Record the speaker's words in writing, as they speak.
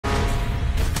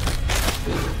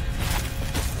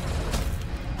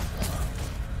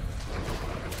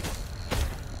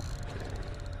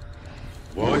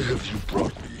Why have you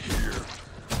brought me here?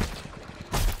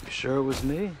 You sure it was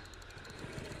me?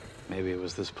 Maybe it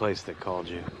was this place that called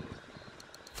you.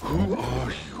 Who are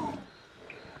you?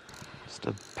 Just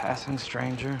a passing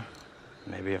stranger.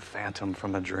 Maybe a phantom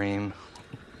from a dream.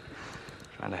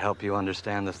 Trying to help you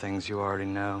understand the things you already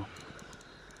know.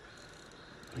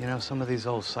 You know, some of these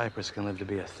old Cypress can live to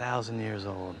be 1,000 years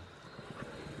old.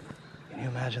 Can you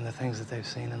imagine the things that they've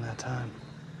seen in that time?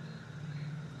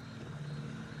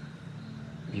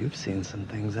 You've seen some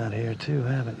things out here too,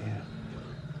 haven't you?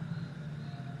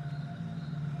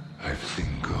 I've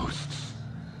seen ghosts.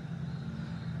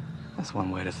 That's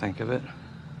one way to think of it.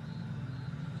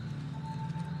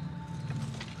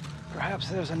 Perhaps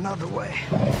there's another way.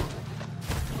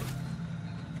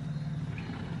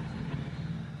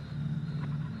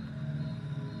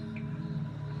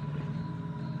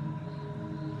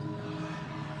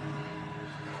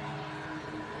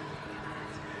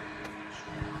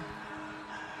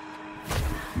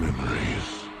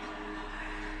 Memories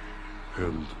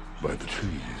held by the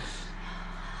trees.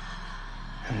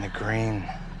 And the green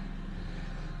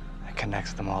that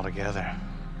connects them all together.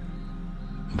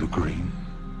 The green?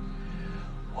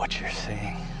 What you're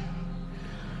seeing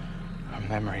are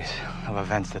memories of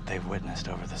events that they've witnessed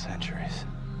over the centuries.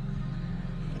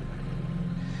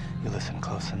 You listen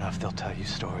close enough, they'll tell you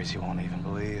stories you won't even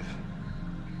believe.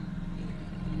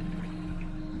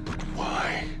 But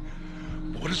why?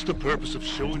 What is the purpose of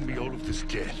showing me all of this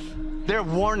death? They're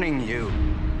warning you.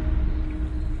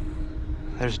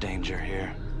 There's danger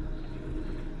here.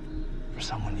 For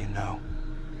someone you know.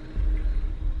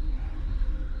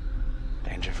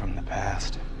 Danger from the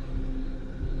past.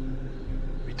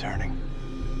 Returning.